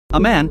A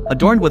man,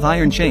 adorned with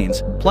iron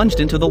chains, plunged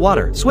into the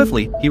water.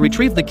 Swiftly, he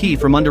retrieved the key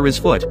from under his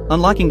foot,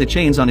 unlocking the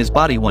chains on his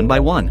body one by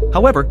one.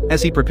 However,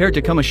 as he prepared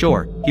to come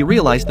ashore, he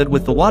realized that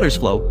with the water's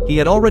flow, he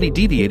had already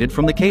deviated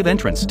from the cave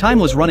entrance. Time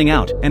was running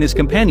out, and his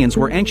companions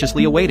were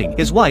anxiously awaiting.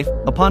 His wife,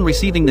 upon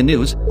receiving the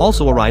news,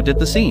 also arrived at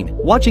the scene.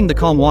 Watching the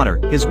calm water,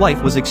 his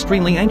wife was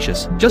extremely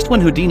anxious. Just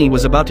when Houdini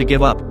was about to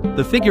give up,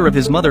 the figure of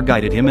his mother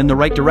guided him in the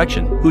right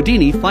direction.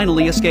 Houdini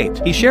finally escaped.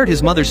 He shared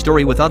his mother's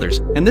story with others,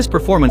 and this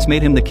performance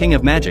made him the king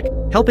of magic,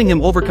 helping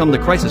him overcome the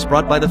crisis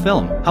brought by the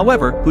film.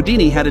 However,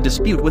 Houdini had a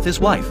dispute with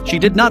his wife. She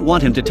did not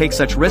want him to take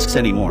such risks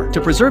anymore.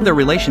 To preserve their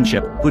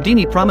relationship,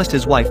 Houdini promised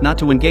his wife not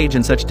to engage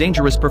in such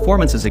dangerous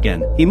performances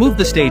again. He moved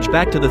the stage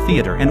back to the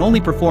theater and only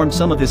performed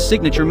some of his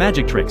signature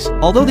magic tricks.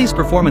 Although these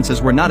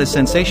performances were not as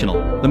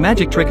sensational, the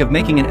magic trick of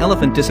making an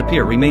elephant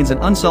disappear remains an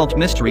unsolved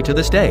mystery to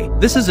this day.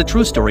 This is a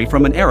true story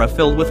from an era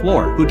filled with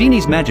war.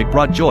 Houdini's magic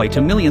brought joy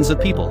to millions of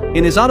people.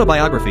 In his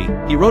autobiography,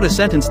 he wrote a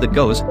sentence that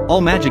goes,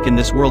 "All magic in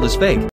this world is fake."